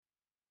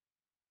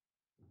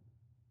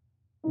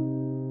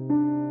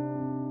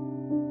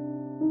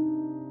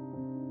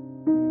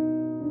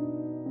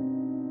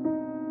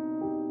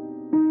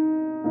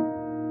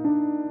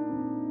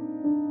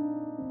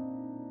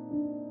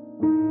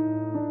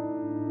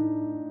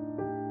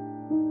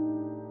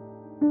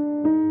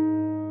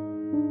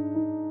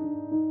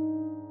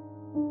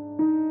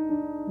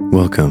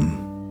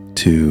Welcome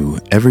to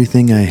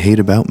Everything I Hate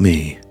About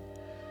Me,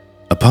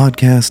 a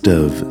podcast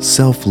of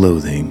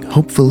self-loathing,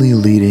 hopefully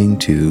leading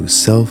to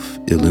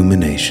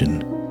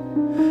self-illumination.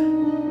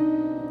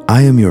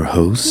 I am your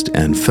host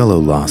and fellow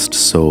lost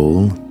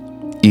soul,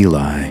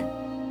 Eli.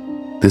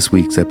 This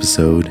week's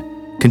episode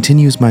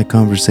continues my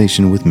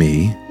conversation with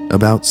me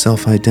about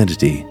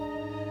self-identity.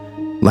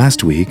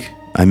 Last week,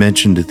 I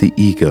mentioned the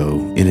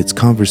ego in its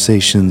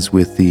conversations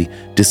with the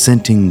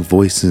dissenting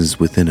voices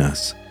within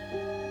us.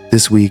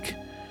 This week,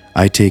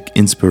 I take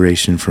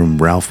inspiration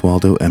from Ralph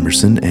Waldo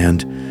Emerson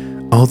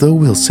and, although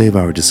we'll save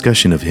our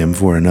discussion of him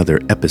for another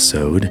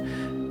episode,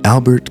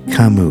 Albert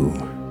Camus,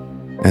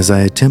 as I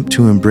attempt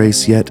to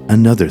embrace yet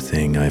another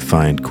thing I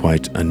find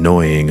quite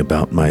annoying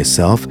about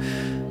myself,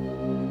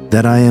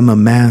 that I am a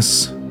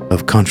mass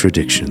of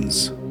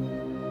contradictions.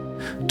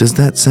 Does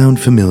that sound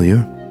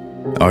familiar?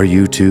 Are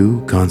you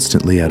too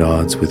constantly at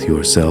odds with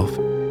yourself?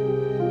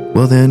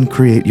 Well then,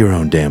 create your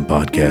own damn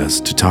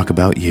podcast to talk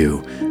about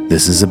you.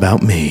 This is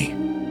about me.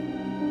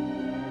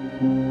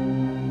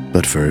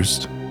 But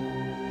first,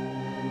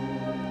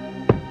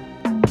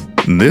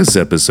 this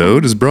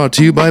episode is brought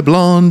to you by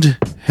Blonde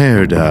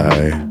Hair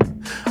Dye.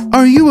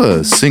 Are you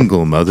a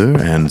single mother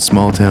and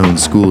small-town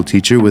school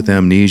teacher with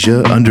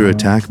amnesia under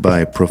attack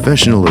by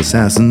professional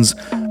assassins,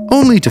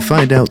 only to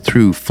find out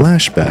through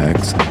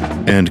flashbacks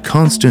and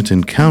constant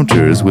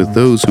encounters with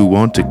those who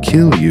want to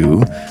kill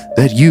you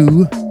that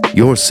you,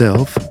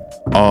 yourself,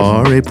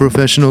 are a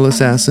professional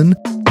assassin?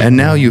 And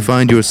now you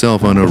find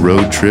yourself on a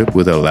road trip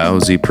with a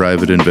lousy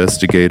private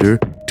investigator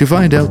to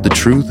find out the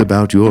truth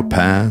about your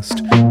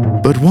past,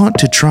 but want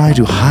to try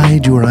to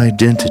hide your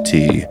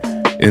identity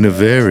in a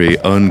very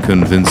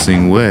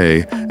unconvincing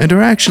way, and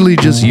are actually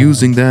just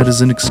using that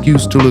as an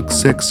excuse to look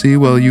sexy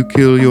while you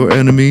kill your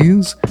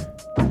enemies?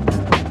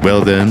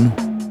 Well then,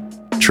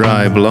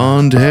 try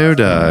Blonde Hair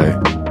Dye.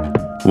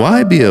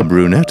 Why be a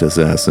brunette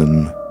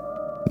assassin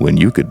when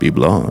you could be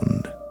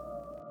blonde?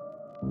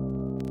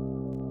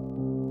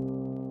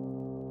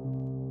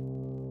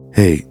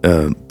 Hey,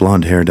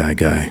 blonde hair dye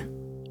guy.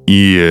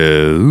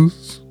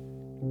 Yes?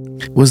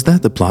 Was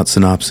that the plot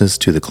synopsis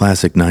to the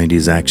classic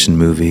 90s action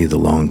movie The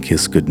Long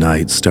Kiss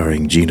Goodnight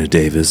starring Gina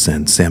Davis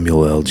and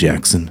Samuel L.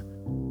 Jackson?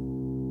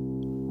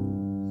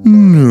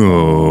 No.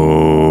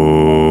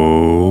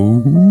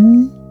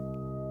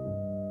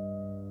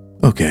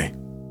 Okay,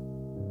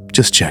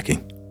 just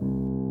checking.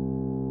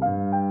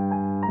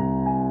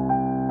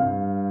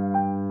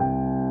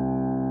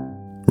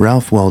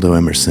 Ralph Waldo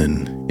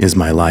Emerson is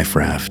my life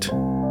raft.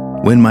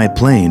 When my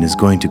plane is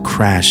going to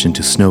crash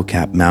into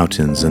snow-capped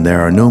mountains and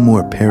there are no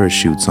more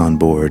parachutes on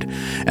board,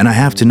 and I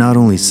have to not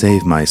only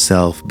save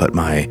myself, but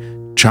my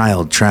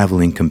child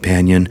traveling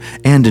companion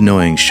and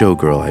annoying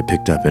showgirl I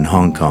picked up in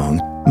Hong Kong,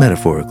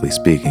 metaphorically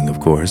speaking, of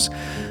course,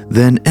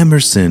 then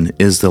Emerson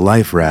is the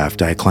life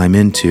raft I climb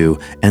into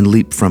and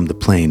leap from the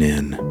plane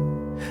in.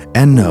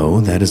 And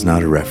no, that is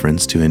not a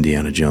reference to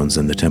Indiana Jones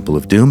and the Temple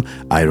of Doom.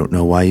 I don't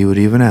know why you would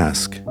even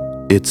ask.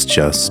 It's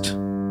just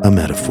a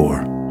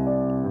metaphor.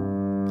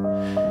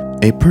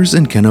 A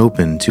person can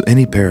open to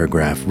any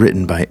paragraph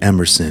written by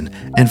Emerson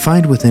and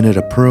find within it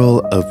a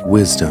pearl of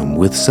wisdom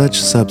with such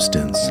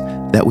substance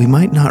that we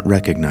might not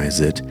recognize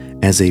it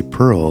as a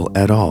pearl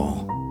at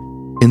all.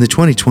 In the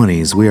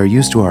 2020s, we are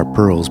used to our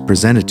pearls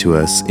presented to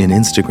us in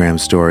Instagram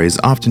stories,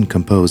 often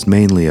composed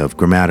mainly of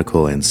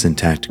grammatical and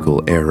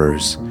syntactical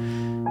errors.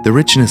 The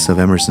richness of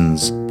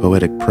Emerson's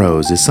poetic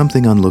prose is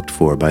something unlooked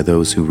for by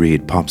those who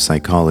read pop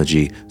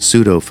psychology,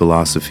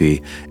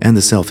 pseudo-philosophy, and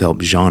the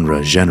self-help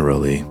genre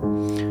generally.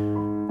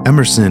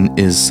 Emerson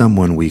is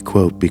someone we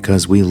quote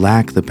because we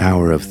lack the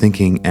power of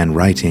thinking and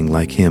writing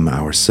like him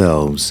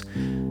ourselves.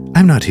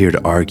 I'm not here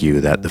to argue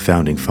that the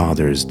Founding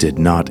Fathers did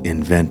not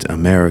invent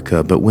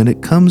America, but when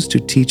it comes to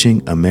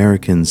teaching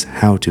Americans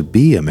how to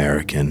be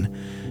American,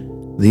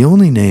 the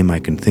only name I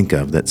can think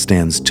of that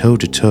stands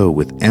toe-to-toe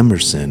with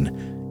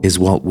Emerson is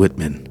Walt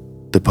Whitman,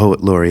 the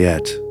poet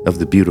laureate of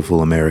the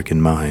beautiful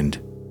American mind.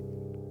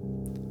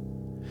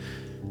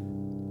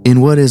 In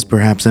what is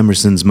perhaps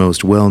Emerson's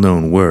most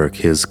well-known work,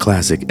 his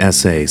classic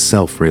essay,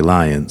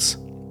 Self-Reliance,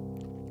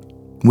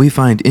 we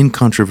find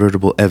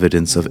incontrovertible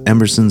evidence of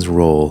Emerson's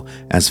role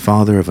as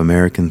father of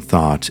American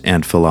thought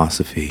and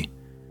philosophy.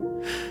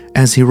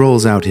 As he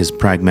rolls out his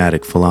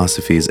pragmatic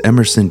philosophies,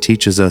 Emerson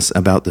teaches us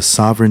about the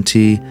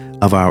sovereignty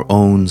of our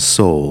own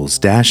souls,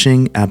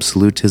 dashing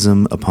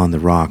absolutism upon the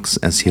rocks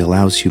as he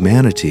allows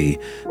humanity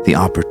the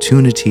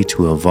opportunity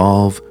to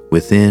evolve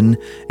within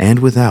and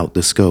without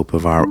the scope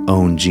of our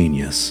own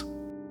genius.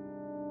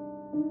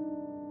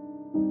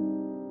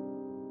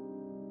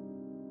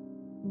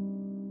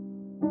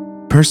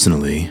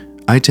 Personally,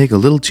 I take a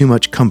little too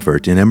much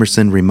comfort in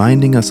Emerson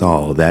reminding us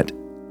all that,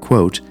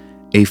 quote,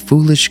 a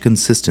foolish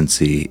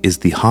consistency is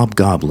the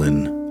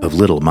hobgoblin of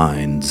little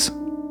minds,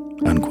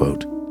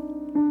 unquote.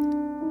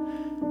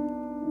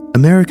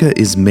 America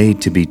is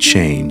made to be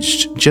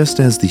changed, just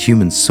as the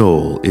human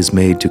soul is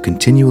made to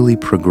continually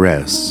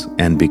progress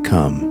and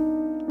become.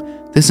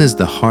 This is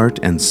the heart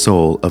and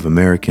soul of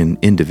American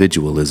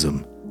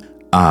individualism.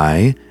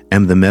 I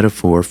am the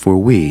metaphor for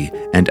we,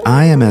 and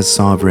I am as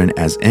sovereign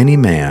as any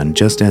man,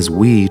 just as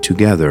we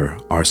together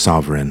are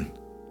sovereign.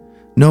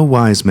 No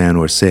wise man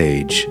or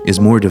sage is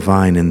more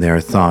divine in their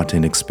thought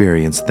and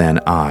experience than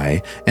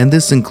I, and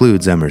this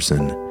includes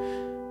Emerson.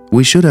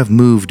 We should have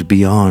moved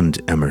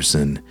beyond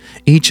Emerson.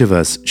 Each of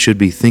us should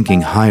be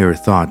thinking higher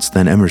thoughts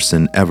than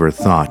Emerson ever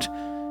thought.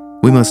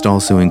 We must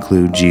also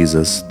include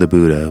Jesus, the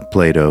Buddha,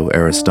 Plato,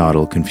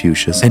 Aristotle,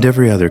 Confucius, and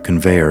every other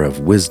conveyor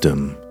of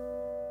wisdom.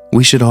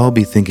 We should all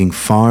be thinking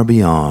far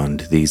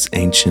beyond these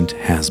ancient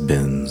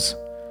has-beens.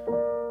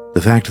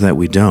 The fact that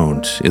we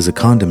don't is a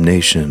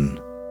condemnation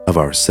of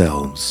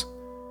ourselves.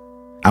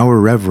 Our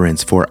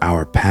reverence for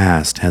our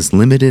past has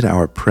limited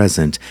our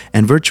present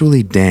and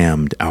virtually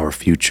damned our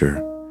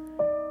future.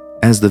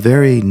 As the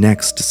very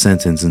next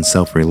sentence in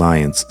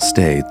Self-Reliance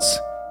states,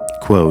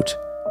 quote,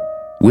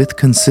 "With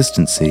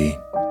consistency,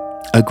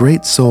 a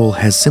great soul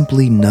has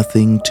simply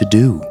nothing to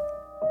do,"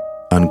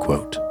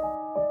 unquote.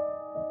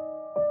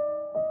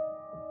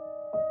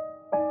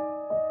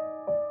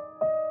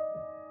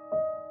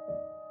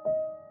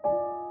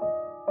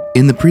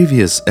 In the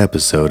previous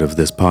episode of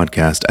this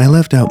podcast, I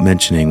left out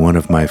mentioning one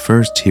of my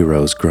first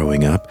heroes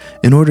growing up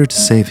in order to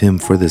save him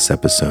for this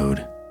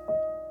episode.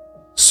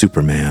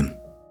 Superman.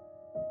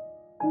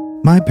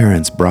 My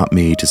parents brought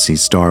me to see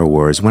Star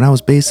Wars when I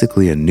was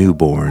basically a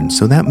newborn,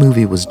 so that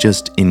movie was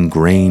just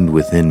ingrained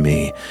within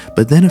me.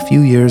 But then a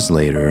few years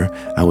later,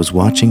 I was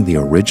watching the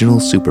original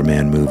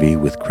Superman movie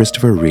with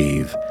Christopher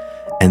Reeve,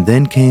 and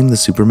then came the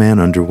Superman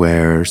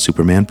underwear,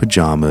 Superman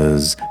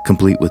pajamas,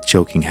 complete with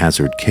choking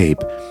hazard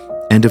cape,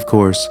 and of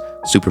course,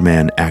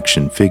 Superman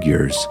action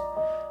figures.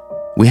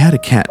 We had a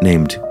cat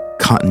named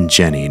Cotton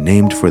Jenny,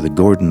 named for the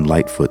Gordon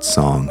Lightfoot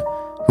song,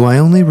 who I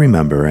only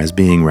remember as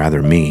being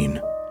rather mean.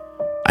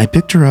 I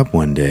picked her up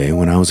one day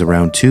when I was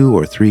around 2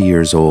 or 3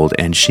 years old,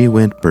 and she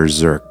went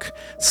berserk,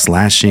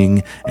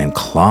 slashing and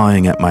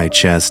clawing at my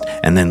chest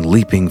and then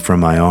leaping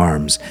from my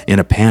arms. In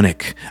a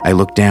panic, I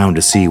looked down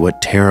to see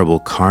what terrible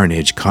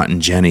carnage Cotton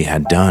Jenny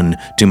had done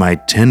to my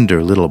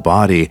tender little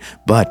body,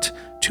 but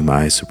to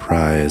my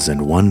surprise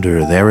and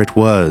wonder, there it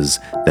was,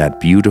 that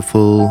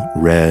beautiful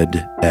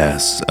red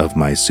S of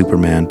my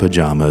Superman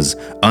pajamas,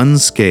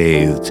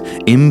 unscathed,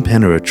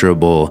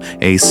 impenetrable,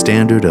 a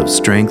standard of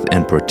strength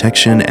and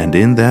protection, and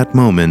in that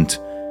moment,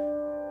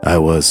 I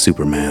was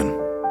Superman.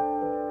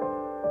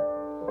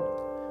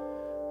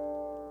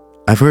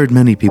 I've heard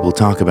many people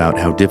talk about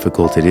how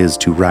difficult it is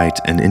to write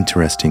an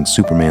interesting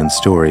Superman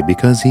story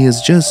because he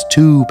is just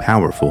too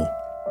powerful.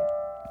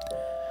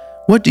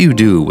 What do you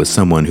do with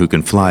someone who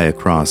can fly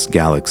across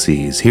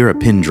galaxies, hear a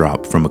pin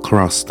drop from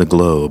across the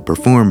globe,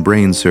 perform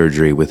brain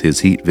surgery with his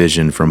heat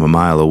vision from a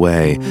mile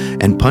away,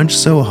 and punch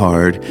so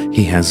hard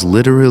he has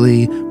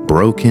literally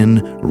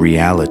broken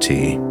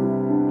reality?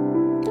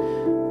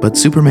 But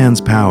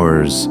Superman's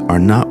powers are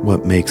not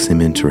what makes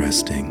him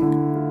interesting.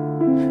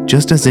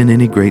 Just as in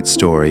any great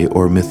story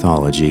or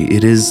mythology,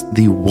 it is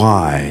the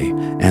why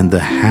and the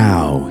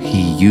how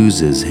he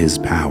uses his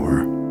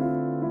power.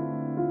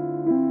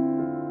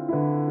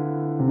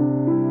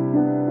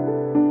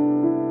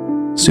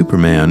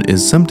 Superman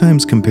is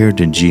sometimes compared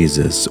to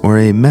Jesus or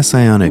a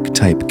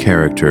messianic-type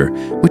character,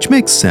 which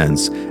makes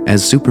sense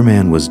as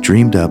Superman was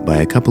dreamed up by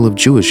a couple of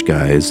Jewish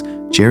guys,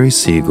 Jerry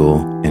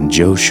Siegel and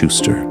Joe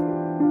Shuster.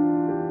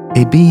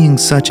 A being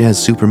such as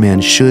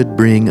Superman should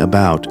bring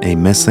about a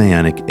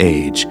messianic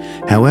age.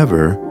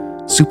 However,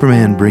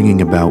 Superman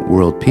bringing about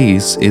world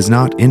peace is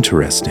not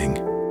interesting.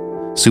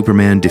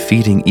 Superman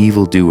defeating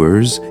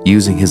evildoers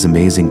using his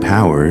amazing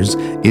powers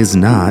is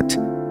not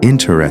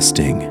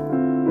interesting.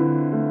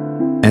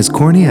 As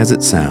corny as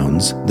it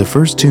sounds, the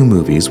first 2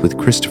 movies with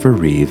Christopher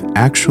Reeve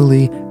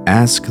actually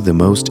ask the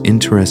most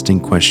interesting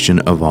question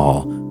of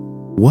all.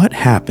 What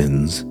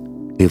happens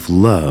if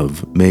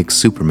love makes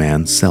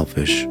Superman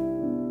selfish?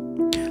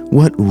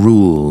 What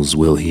rules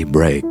will he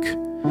break?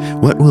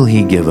 What will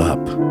he give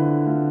up?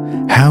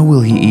 How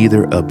will he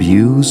either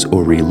abuse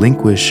or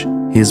relinquish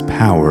his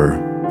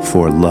power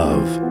for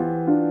love?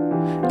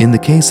 In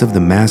the case of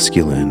the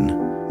masculine,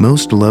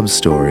 most love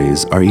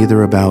stories are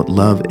either about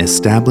love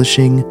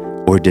establishing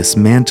or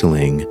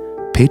dismantling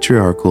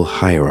patriarchal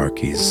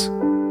hierarchies.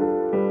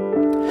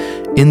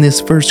 In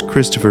this first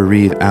Christopher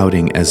Reeve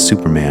outing as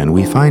Superman,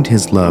 we find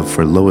his love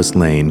for Lois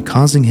Lane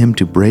causing him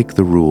to break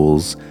the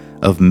rules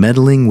of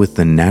meddling with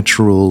the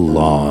natural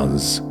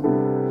laws.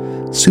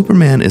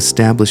 Superman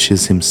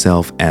establishes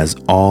himself as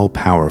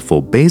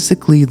all-powerful,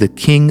 basically the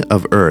king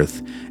of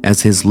Earth,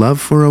 as his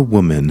love for a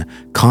woman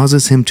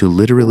causes him to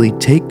literally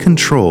take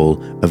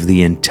control of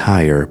the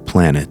entire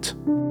planet.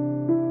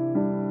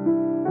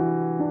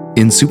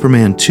 In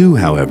Superman 2,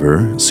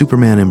 however,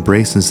 Superman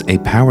embraces a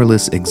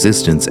powerless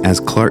existence as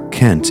Clark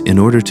Kent in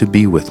order to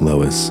be with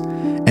Lois.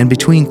 And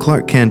between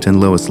Clark Kent and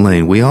Lois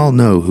Lane, we all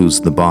know who's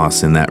the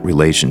boss in that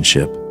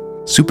relationship.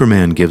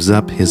 Superman gives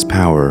up his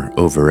power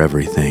over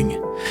everything.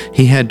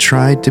 He had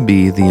tried to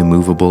be the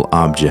immovable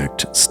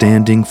object,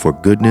 standing for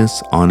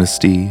goodness,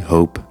 honesty,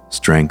 hope,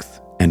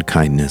 strength, and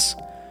kindness.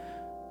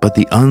 but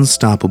the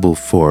unstoppable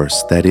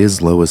force that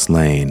is Lois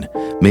Lane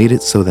made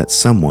it so that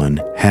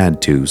someone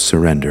had to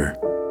surrender.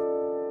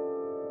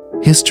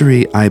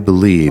 History, I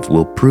believe,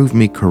 will prove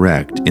me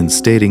correct in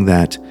stating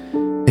that,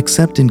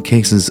 except in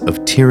cases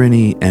of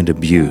tyranny and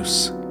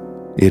abuse,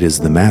 it is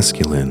the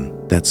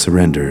masculine that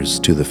surrenders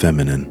to the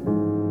feminine.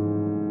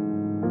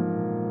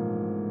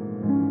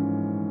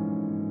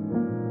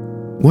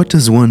 What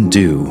does one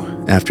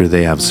do after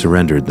they have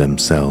surrendered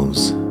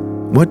themselves?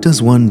 What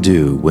does one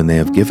do when they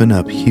have given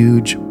up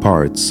huge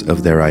parts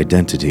of their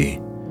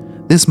identity?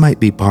 This might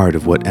be part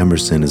of what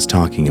Emerson is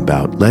talking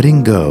about,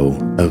 letting go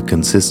of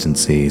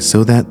consistency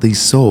so that the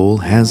soul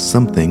has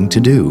something to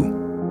do.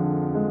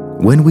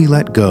 When we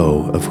let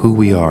go of who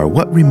we are,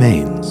 what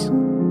remains?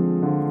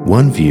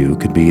 One view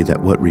could be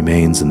that what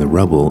remains in the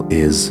rubble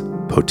is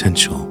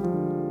potential.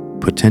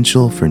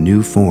 Potential for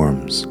new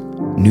forms,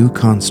 new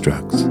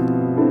constructs.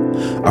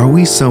 Are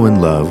we so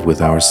in love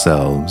with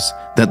ourselves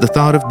that the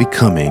thought of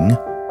becoming,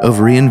 of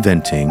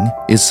reinventing,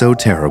 is so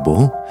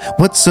terrible?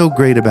 What's so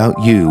great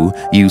about you,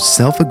 you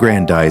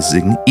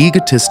self-aggrandizing,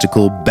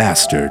 egotistical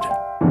bastard?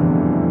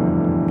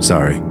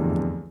 Sorry,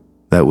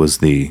 that was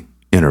the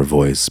inner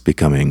voice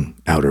becoming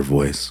outer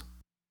voice.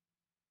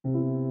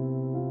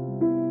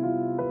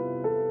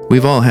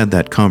 We've all had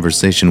that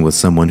conversation with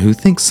someone who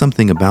thinks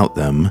something about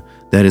them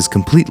that is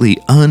completely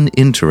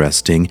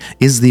uninteresting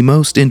is the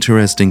most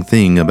interesting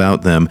thing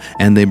about them,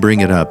 and they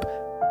bring it up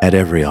at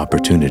every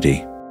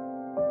opportunity.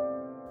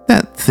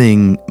 That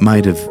thing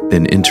might have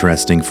been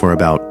interesting for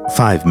about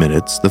 5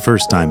 minutes the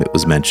first time it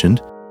was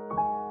mentioned,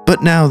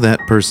 but now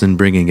that person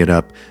bringing it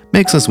up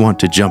makes us want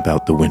to jump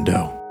out the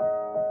window.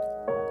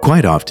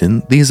 Quite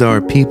often, these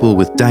are people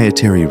with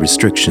dietary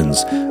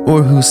restrictions,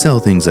 or who sell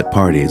things at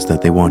parties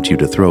that they want you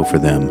to throw for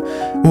them,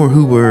 or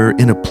who were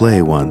in a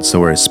play once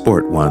or a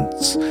sport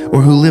once,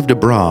 or who lived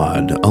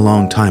abroad a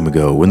long time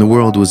ago when the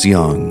world was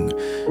young.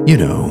 You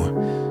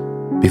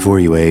know, before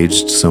you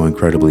aged so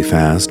incredibly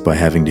fast by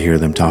having to hear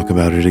them talk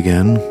about it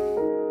again.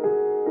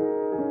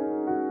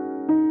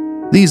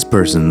 These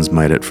persons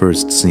might at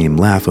first seem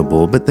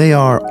laughable, but they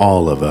are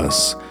all of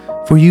us.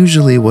 For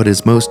usually what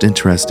is most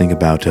interesting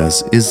about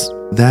us is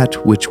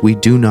that which we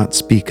do not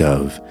speak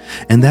of,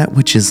 and that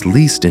which is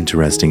least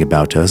interesting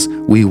about us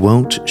we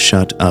won't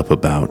shut up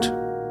about.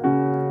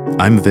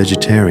 I'm a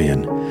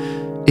vegetarian.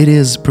 It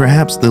is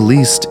perhaps the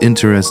least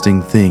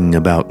interesting thing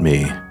about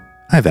me.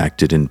 I've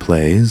acted in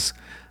plays.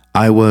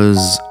 I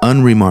was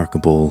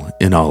unremarkable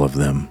in all of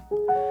them.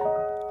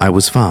 I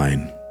was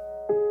fine.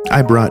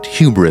 I brought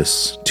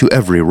hubris to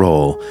every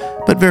role,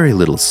 but very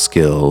little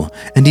skill,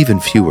 and even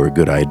fewer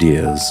good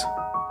ideas.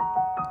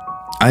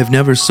 I've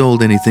never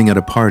sold anything at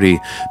a party,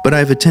 but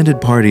I've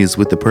attended parties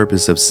with the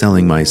purpose of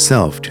selling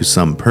myself to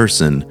some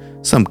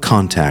person, some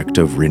contact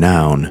of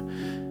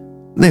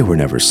renown. They were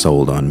never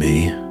sold on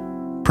me.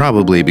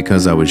 Probably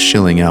because I was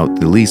shilling out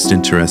the least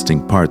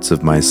interesting parts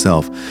of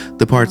myself,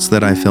 the parts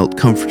that I felt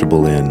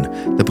comfortable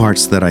in, the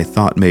parts that I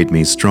thought made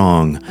me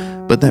strong,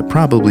 but that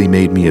probably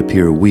made me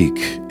appear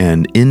weak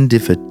and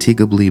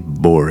indefatigably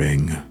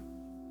boring.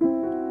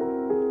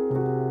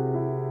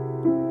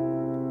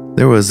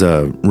 There was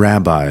a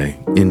rabbi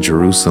in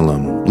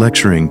Jerusalem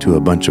lecturing to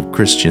a bunch of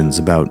Christians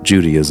about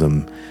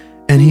Judaism,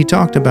 and he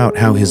talked about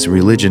how his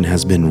religion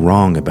has been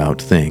wrong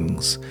about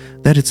things,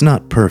 that it's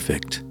not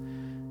perfect.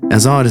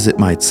 As odd as it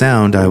might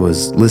sound, I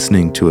was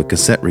listening to a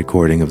cassette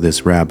recording of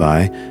this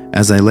rabbi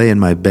as I lay in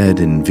my bed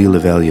in Vila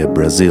Velha,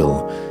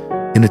 Brazil,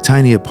 in a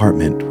tiny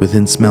apartment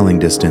within smelling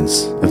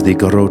distance of the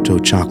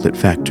Garoto chocolate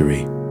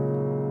factory.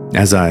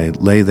 As I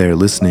lay there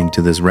listening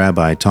to this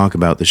rabbi talk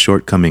about the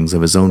shortcomings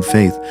of his own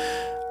faith,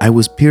 I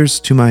was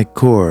pierced to my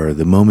core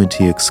the moment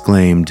he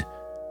exclaimed,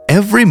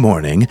 "Every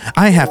morning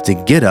I have to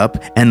get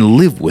up and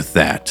live with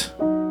that."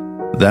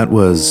 That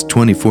was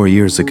 24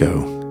 years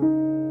ago.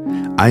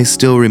 I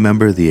still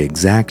remember the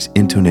exact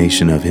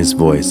intonation of his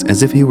voice,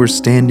 as if he were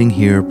standing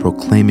here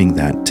proclaiming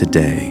that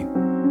today.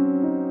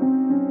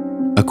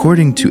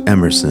 According to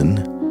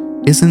Emerson,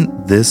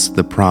 isn't this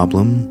the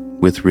problem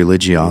with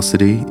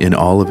religiosity in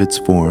all of its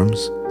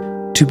forms?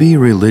 To be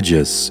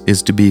religious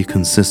is to be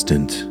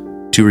consistent,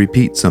 to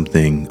repeat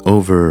something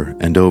over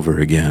and over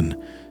again,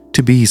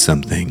 to be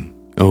something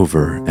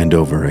over and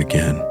over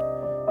again.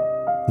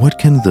 What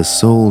can the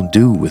soul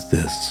do with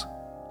this?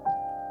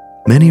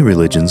 Many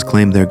religions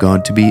claim their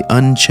God to be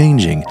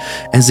unchanging,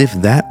 as if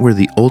that were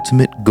the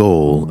ultimate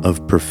goal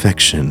of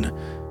perfection,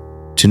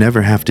 to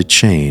never have to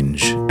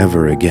change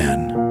ever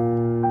again.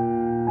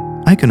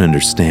 I can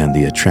understand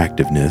the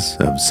attractiveness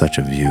of such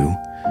a view.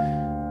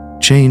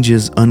 Change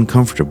is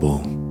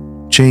uncomfortable.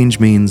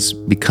 Change means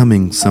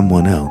becoming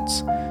someone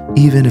else,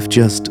 even if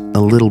just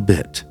a little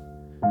bit.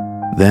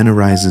 Then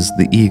arises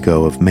the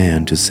ego of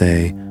man to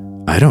say,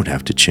 I don't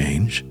have to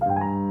change.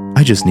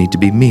 I just need to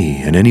be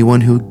me, and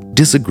anyone who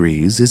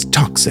disagrees is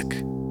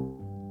toxic.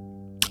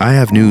 I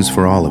have news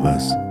for all of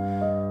us.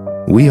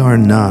 We are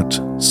not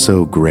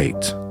so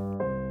great.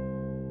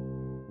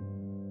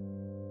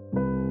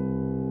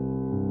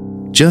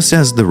 Just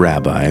as the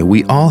rabbi,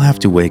 we all have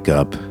to wake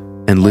up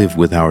and live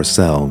with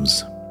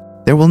ourselves.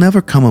 There will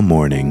never come a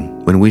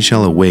morning when we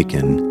shall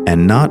awaken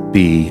and not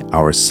be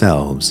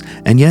ourselves,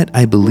 and yet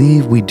I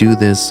believe we do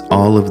this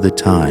all of the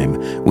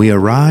time. We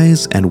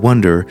arise and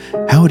wonder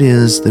how it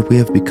is that we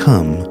have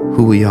become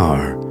who we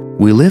are.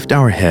 We lift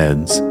our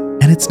heads,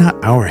 and it's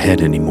not our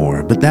head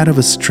anymore, but that of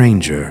a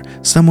stranger,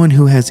 someone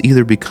who has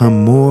either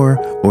become more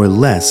or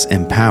less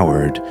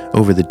empowered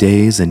over the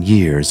days and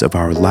years of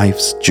our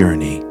life's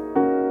journey.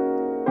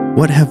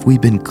 What have we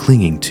been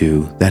clinging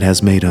to that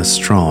has made us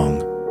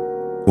strong?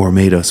 Or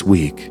made us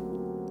weak,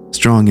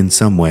 strong in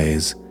some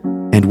ways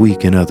and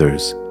weak in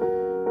others?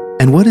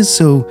 And what is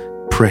so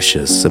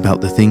precious about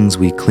the things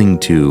we cling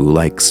to,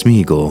 like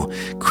Smeagol,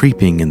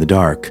 creeping in the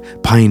dark,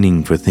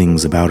 pining for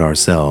things about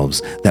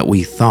ourselves that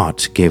we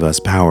thought gave us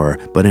power,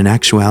 but in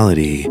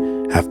actuality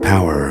have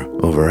power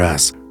over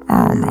us?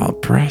 Oh, my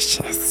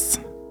precious.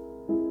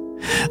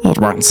 It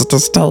wants to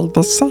stay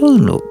the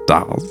same, it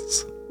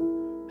does.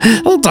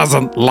 It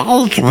doesn't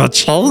like the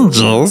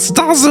changes,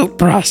 does it,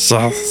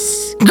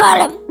 precious?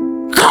 Got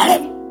him! Got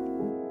him!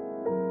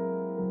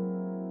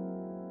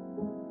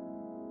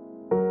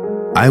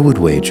 I would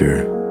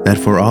wager that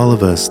for all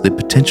of us the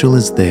potential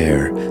is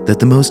there, that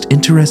the most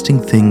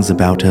interesting things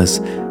about us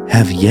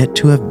have yet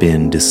to have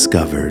been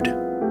discovered.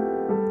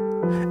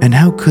 And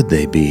how could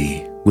they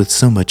be with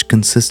so much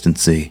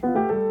consistency?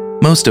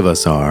 Most of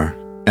us are,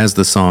 as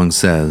the song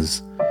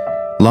says,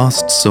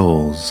 lost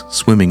souls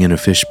swimming in a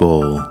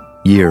fishbowl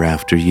year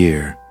after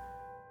year.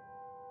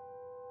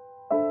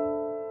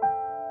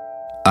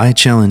 I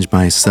challenge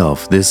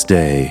myself this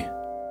day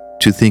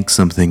to think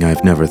something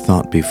I've never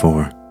thought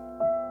before,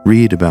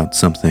 read about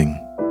something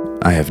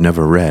I have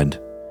never read,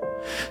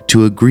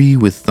 to agree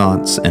with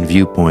thoughts and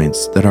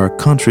viewpoints that are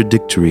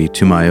contradictory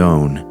to my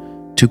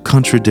own, to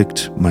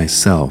contradict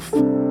myself,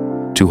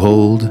 to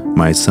hold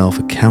myself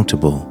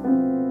accountable,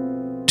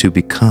 to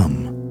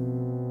become,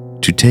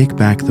 to take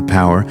back the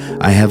power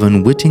I have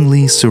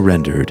unwittingly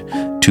surrendered,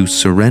 to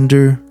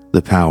surrender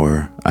the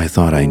power I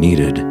thought I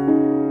needed,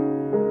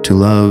 to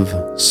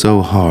love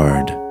so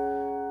hard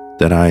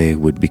that I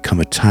would become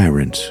a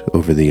tyrant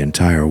over the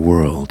entire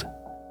world,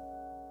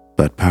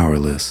 but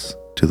powerless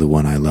to the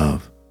one I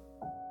love.